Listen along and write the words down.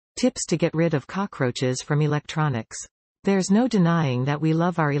Tips to get rid of cockroaches from electronics. There's no denying that we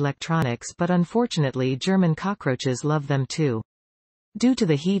love our electronics, but unfortunately German cockroaches love them too. Due to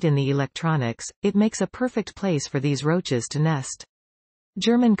the heat in the electronics, it makes a perfect place for these roaches to nest.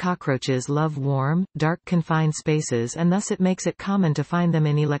 German cockroaches love warm, dark confined spaces, and thus it makes it common to find them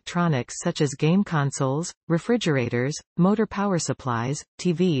in electronics such as game consoles, refrigerators, motor power supplies,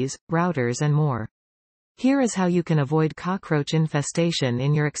 TVs, routers and more. Here is how you can avoid cockroach infestation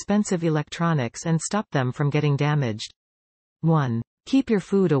in your expensive electronics and stop them from getting damaged. 1. Keep your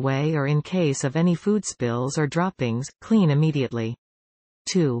food away, or in case of any food spills or droppings, clean immediately.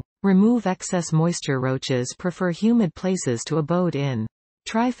 2. Remove excess moisture. Roaches prefer humid places to abode in.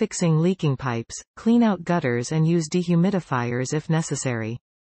 Try fixing leaking pipes, clean out gutters and use dehumidifiers if necessary.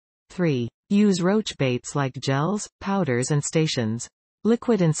 3. Use roach baits like gels, powders and stations.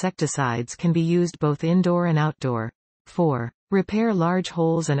 Liquid insecticides can be used both indoor and outdoor. 4. Repair large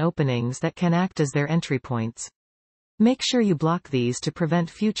holes and openings that can act as their entry points. Make sure you block these to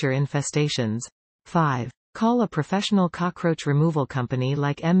prevent future infestations. 5. Call a professional cockroach removal company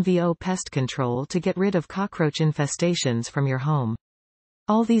like MVO Pest Control to get rid of cockroach infestations from your home.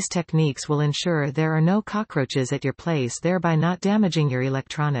 All these techniques will ensure there are no cockroaches at your place, thereby not damaging your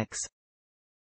electronics.